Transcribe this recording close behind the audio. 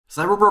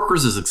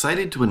CyberBrokers is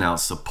excited to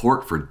announce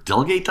support for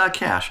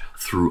delegate.cash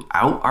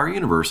throughout our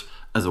universe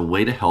as a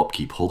way to help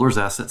keep holders'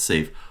 assets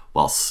safe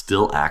while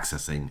still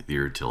accessing the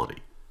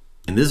utility.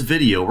 In this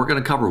video, we're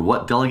going to cover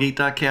what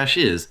delegate.cash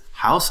is,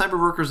 how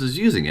CyberBrokers is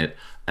using it,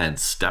 and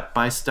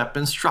step-by-step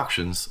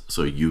instructions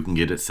so you can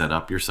get it set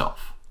up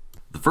yourself.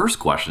 The first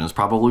question is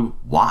probably,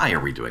 why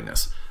are we doing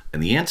this?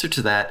 And the answer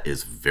to that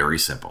is very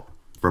simple.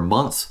 For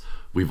months,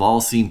 we've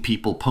all seen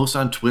people post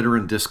on Twitter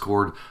and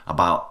Discord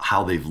about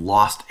how they've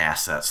lost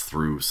assets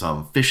through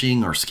some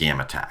phishing or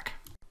scam attack.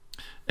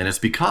 And it's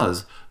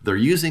because they're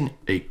using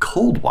a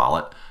cold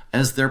wallet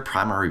as their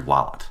primary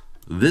wallet.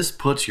 This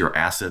puts your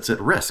assets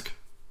at risk,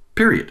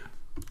 period.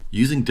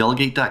 Using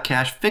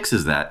delegate.cash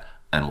fixes that,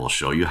 and we'll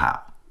show you how.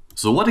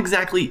 So what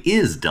exactly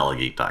is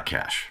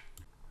delegate.cash?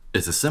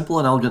 It's a simple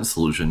and elegant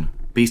solution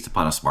based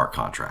upon a smart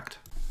contract.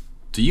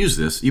 To use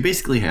this, you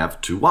basically have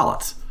two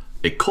wallets: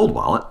 a cold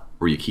wallet,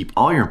 where you keep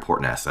all your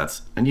important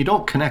assets and you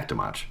don't connect to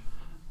much,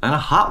 and a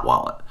hot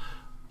wallet,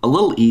 a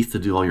little ETH to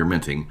do all your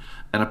minting,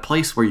 and a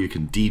place where you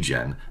can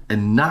degen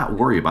and not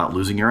worry about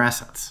losing your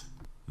assets.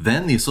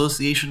 Then the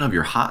association of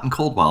your hot and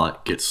cold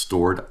wallet gets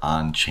stored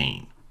on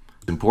chain.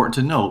 It's important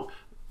to note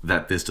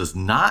that this does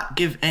not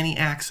give any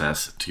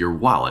access to your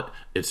wallet.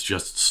 It's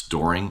just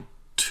storing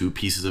two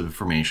pieces of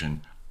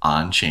information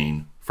on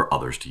chain for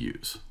others to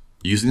use.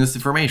 Using this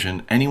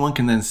information, anyone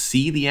can then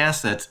see the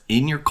assets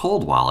in your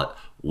cold wallet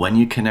when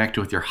you connect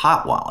with your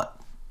hot wallet.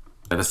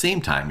 At the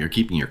same time, you're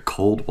keeping your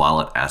cold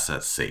wallet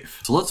assets safe.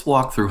 So let's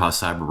walk through how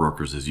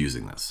CyberBrokers is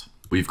using this.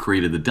 We've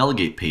created the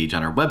Delegate page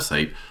on our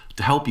website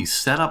to help you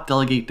set up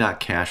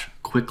delegate.cash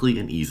quickly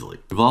and easily.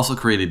 We've also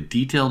created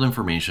detailed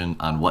information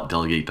on what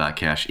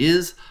delegate.cash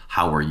is,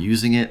 how we're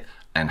using it,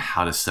 and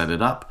how to set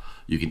it up.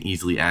 You can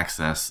easily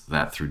access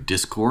that through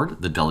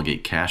Discord, the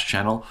Delegate Cash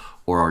channel,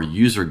 or our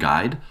user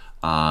guide,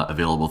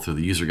 available through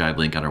the user guide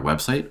link on our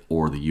website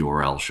or the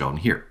URL shown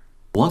here.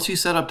 Once you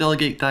set up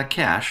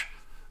delegate.cash,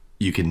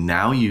 you can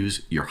now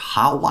use your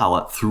hot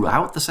wallet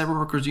throughout the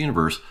CyberBrokers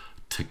universe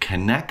to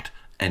connect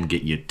and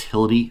get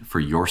utility for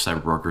your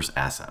CyberBrokers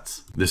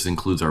assets. This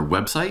includes our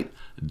website,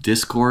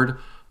 Discord,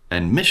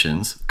 and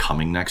missions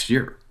coming next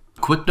year.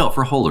 Quick note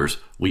for holders,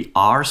 we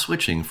are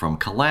switching from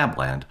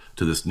Collabland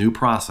to this new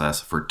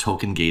process for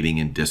token gating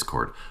in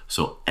Discord.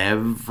 So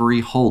every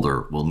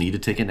holder will need to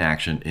take an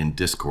action in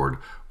Discord,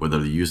 whether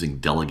they're using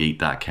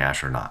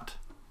delegate.cash or not.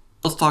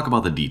 Let's talk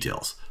about the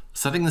details.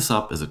 Setting this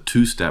up is a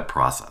two-step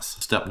process.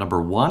 Step number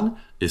one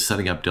is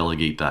setting up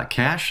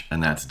delegate.cash,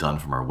 and that's done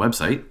from our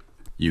website.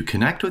 You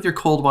connect with your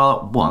cold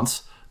wallet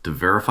once to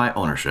verify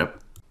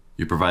ownership.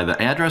 You provide the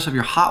address of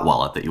your hot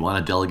wallet that you want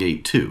to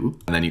delegate to,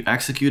 and then you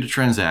execute a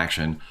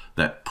transaction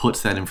that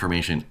puts that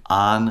information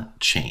on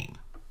chain.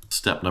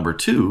 Step number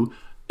two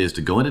is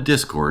to go into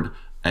Discord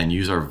and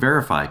use our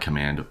verify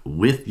command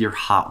with your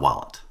hot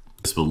wallet.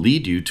 This will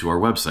lead you to our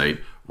website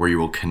where you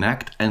will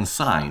connect and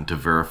sign to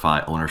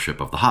verify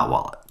ownership of the hot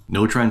wallet.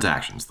 No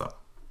transactions though.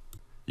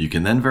 You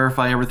can then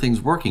verify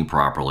everything's working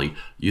properly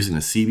using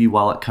the CB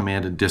wallet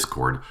command in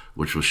Discord,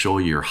 which will show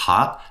you your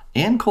hot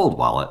and cold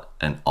wallet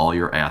and all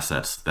your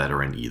assets that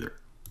are in either.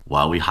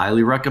 While we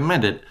highly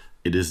recommend it,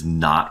 it is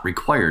not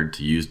required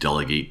to use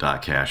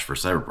delegate.cash for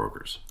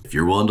CyberBrokers. If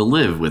you're willing to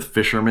live with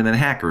fishermen and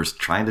hackers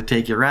trying to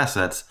take your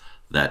assets,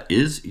 that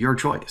is your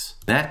choice.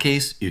 In that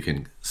case, you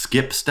can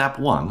skip step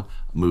one,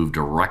 move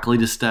directly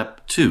to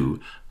step two,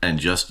 and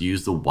just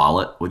use the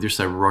wallet with your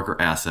CyberBroker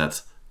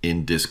assets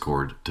in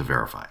Discord to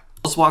verify.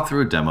 Let's walk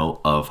through a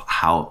demo of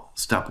how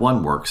step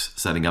one works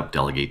setting up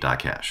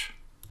delegate.cash.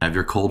 Have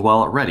your cold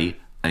wallet ready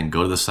and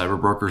go to the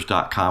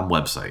cyberbrokers.com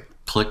website.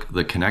 Click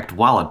the Connect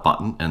Wallet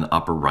button in the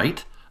upper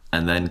right,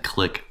 and then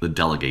click the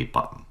Delegate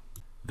button.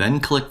 Then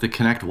click the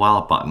Connect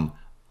Wallet button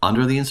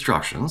under the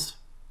instructions.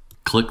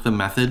 Click the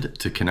method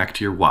to connect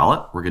to your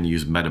wallet. We're going to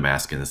use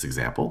MetaMask in this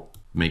example.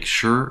 Make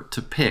sure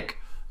to pick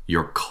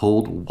your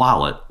cold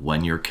wallet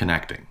when you're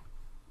connecting.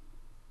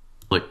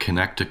 Click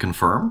Connect to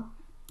confirm.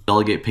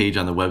 Delegate page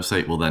on the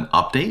website will then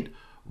update.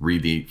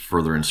 Read the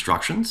further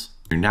instructions.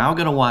 You're now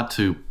going to want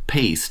to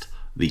paste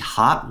the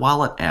hot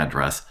wallet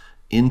address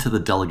into the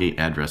delegate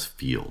address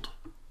field.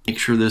 Make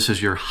sure this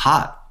is your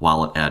hot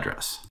wallet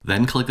address.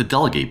 Then click the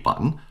Delegate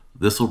button.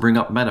 This will bring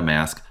up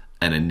MetaMask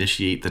and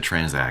initiate the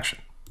transaction.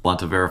 Want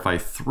to verify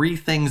three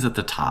things at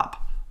the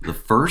top. The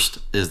first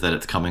is that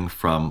it's coming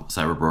from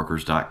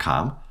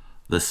cyberbrokers.com.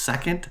 The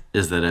second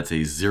is that it's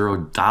a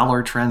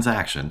 $0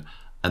 transaction.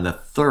 And the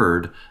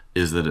third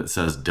is that it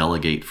says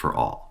delegate for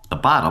all. At the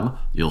bottom,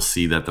 you'll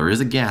see that there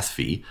is a gas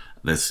fee.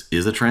 This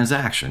is a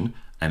transaction,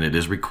 and it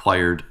is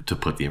required to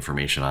put the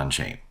information on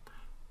chain.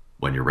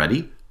 When you're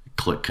ready,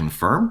 click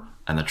confirm,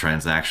 and the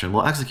transaction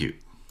will execute.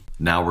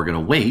 Now we're going to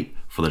wait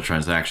for the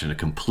transaction to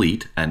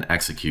complete and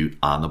execute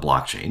on the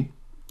blockchain.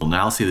 You'll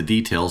now see the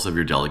details of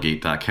your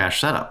delegate.cash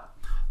setup,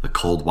 the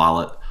cold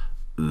wallet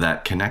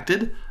that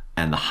connected,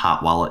 and the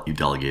hot wallet you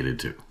delegated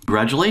to.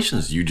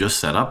 Congratulations, you just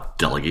set up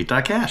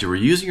delegate.cash. If you were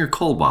using your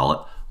cold wallet,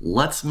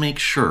 let's make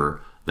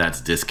sure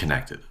that's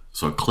disconnected.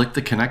 So click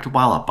the Connect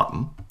Wallet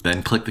button,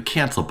 then click the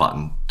Cancel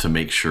button to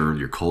make sure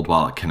your cold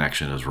wallet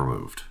connection is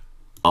removed.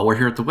 While we're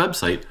here at the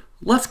website,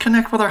 let's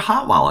connect with our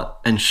hot wallet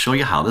and show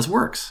you how this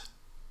works.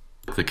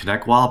 Click the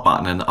Connect Wallet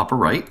button in the upper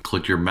right,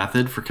 click your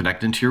method for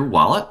connecting to your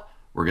wallet.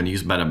 We're going to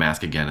use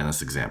MetaMask again in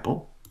this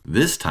example.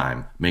 This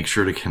time, make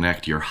sure to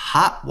connect your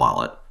hot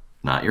wallet,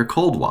 not your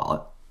cold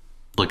wallet.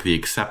 Click the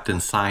Accept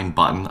and Sign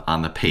button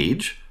on the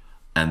page,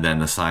 and then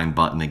the Sign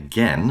button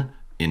again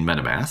in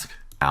MetaMask.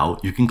 Now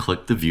you can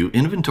click the View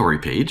Inventory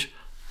page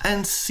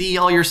and see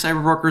all your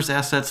CyberBrokers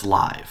assets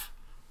live.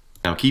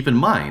 Now keep in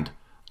mind,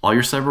 all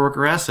your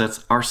CyberBroker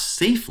assets are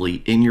safely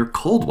in your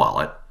cold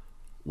wallet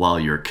while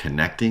you're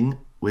connecting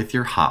with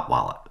your hot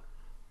wallet.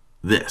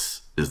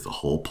 This is the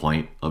whole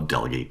point of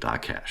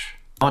delegate.cash.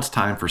 Now it's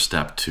time for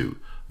step 2,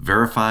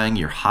 verifying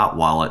your hot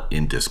wallet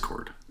in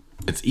Discord.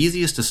 It's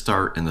easiest to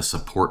start in the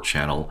support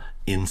channel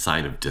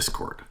inside of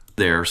Discord.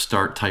 There,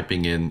 start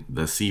typing in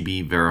the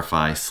cb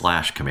verify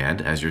 /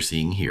 command as you're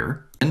seeing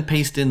here, and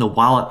paste in the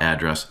wallet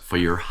address for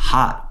your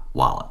hot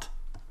wallet.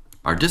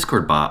 Our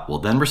Discord bot will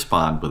then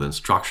respond with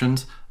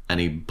instructions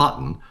and a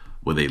button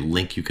with a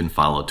link you can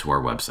follow to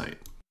our website.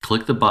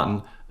 Click the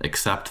button,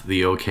 accept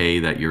the OK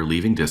that you're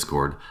leaving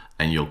Discord,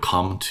 and you'll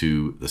come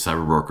to the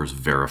CyberBrokers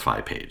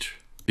Verify page.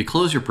 If you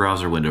close your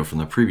browser window from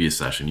the previous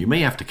session, you may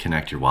have to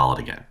connect your wallet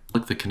again.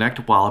 Click the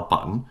Connect Wallet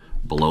button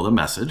below the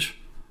message.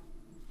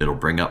 It'll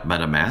bring up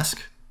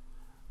MetaMask.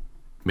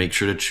 Make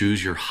sure to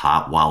choose your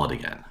hot wallet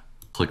again.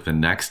 Click the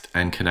Next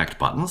and Connect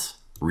buttons.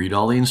 Read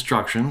all the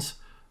instructions.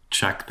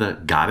 Check the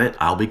Got it,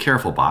 I'll be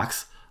careful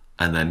box,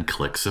 and then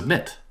click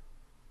Submit.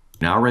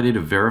 Now ready to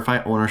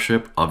verify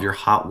ownership of your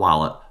hot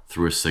wallet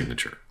through a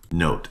signature.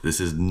 Note, this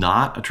is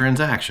not a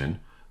transaction,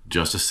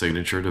 just a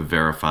signature to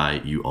verify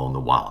you own the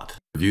wallet.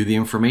 Review the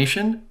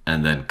information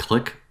and then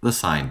click the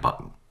Sign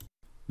button.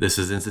 This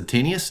is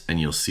instantaneous and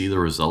you'll see the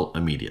result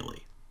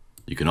immediately.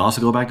 You can also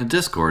go back to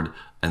Discord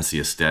and see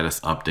a status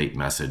update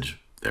message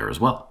there as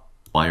well.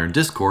 While you're in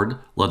Discord,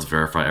 let's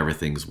verify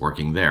everything's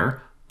working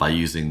there by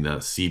using the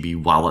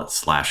cb wallet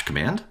 /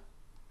 command.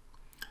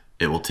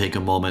 It will take a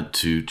moment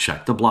to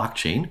check the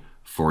blockchain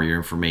for your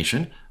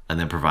information and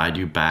then provide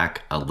you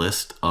back a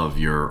list of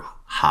your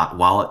hot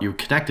wallet you're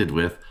connected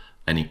with,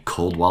 any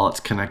cold wallets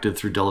connected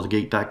through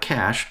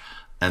delegate.cash,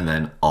 and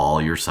then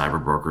all your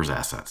CyberBrokers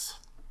assets.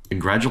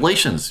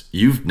 Congratulations,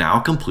 you've now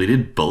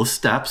completed both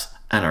steps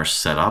and are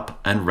set up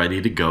and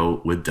ready to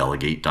go with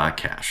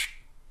delegate.cash.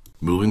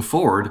 Moving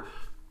forward,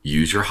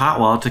 use your hot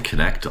wallet to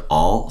connect to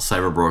all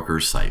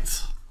CyberBrokers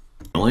sites.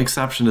 The only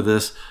exception to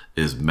this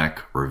is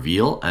Mech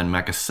Reveal and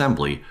Mech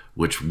Assembly,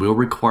 which will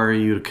require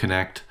you to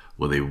connect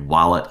with a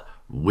wallet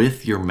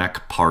with your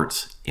Mech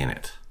parts in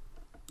it.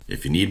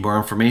 If you need more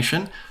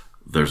information,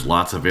 there's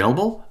lots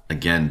available.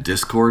 Again,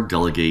 Discord,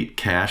 Delegate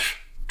Cash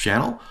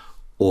channel,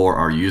 or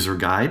our user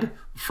guide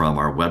from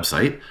our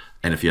website.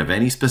 And if you have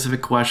any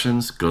specific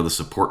questions, go to the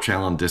support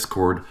channel in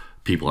Discord.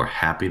 People are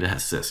happy to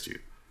assist you.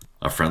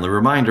 A friendly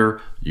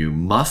reminder, you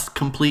must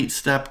complete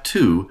step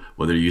 2,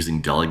 whether you're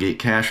using Delegate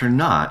Cash or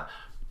not,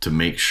 to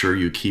make sure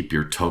you keep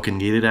your token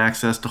gated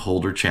access to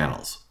holder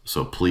channels.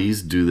 So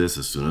please do this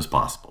as soon as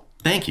possible.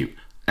 Thank you.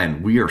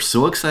 And we are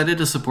so excited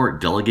to support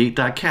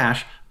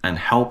delegate.cash and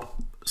help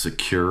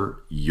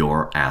secure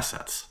your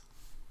assets.